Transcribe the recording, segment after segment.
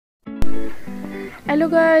Hello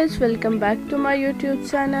guys, welcome back to my YouTube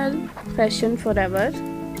channel Fashion Forever.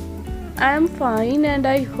 I am fine and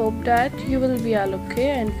I hope that you will be all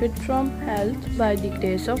okay and fit from health by the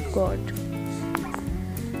grace of God.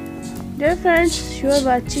 Dear friends, you are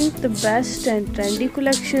watching the best and trendy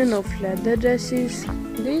collection of leather dresses.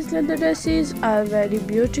 These leather dresses are very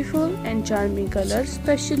beautiful and charming colors,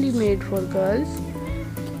 specially made for girls.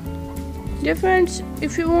 Dear friends,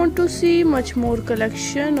 if you want to see much more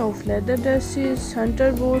collection of leather dresses,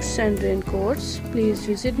 hunter boots and raincoats, please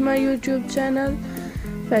visit my YouTube channel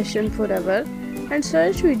Fashion Forever and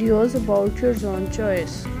search videos about your own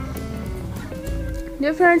choice.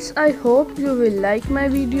 Dear friends, I hope you will like my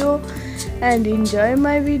video and enjoy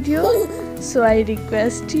my video. So I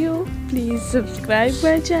request you, please subscribe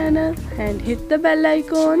my channel and hit the bell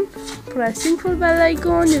icon. Pressing for bell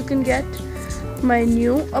icon, you can get my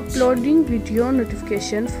new uploading video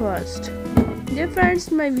notification first. Dear friends,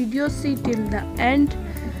 my videos see till the end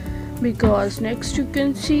because next you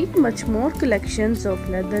can see much more collections of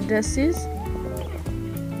leather dresses.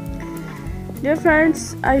 Dear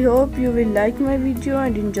friends, I hope you will like my video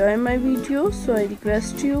and enjoy my video, so I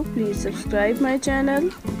request you, please subscribe my channel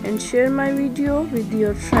and share my video with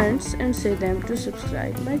your friends and say them to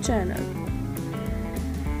subscribe my channel.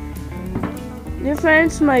 Dear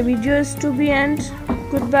friends, my video is to be end.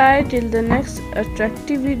 Goodbye till the next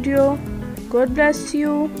attractive video. God bless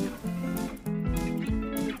you.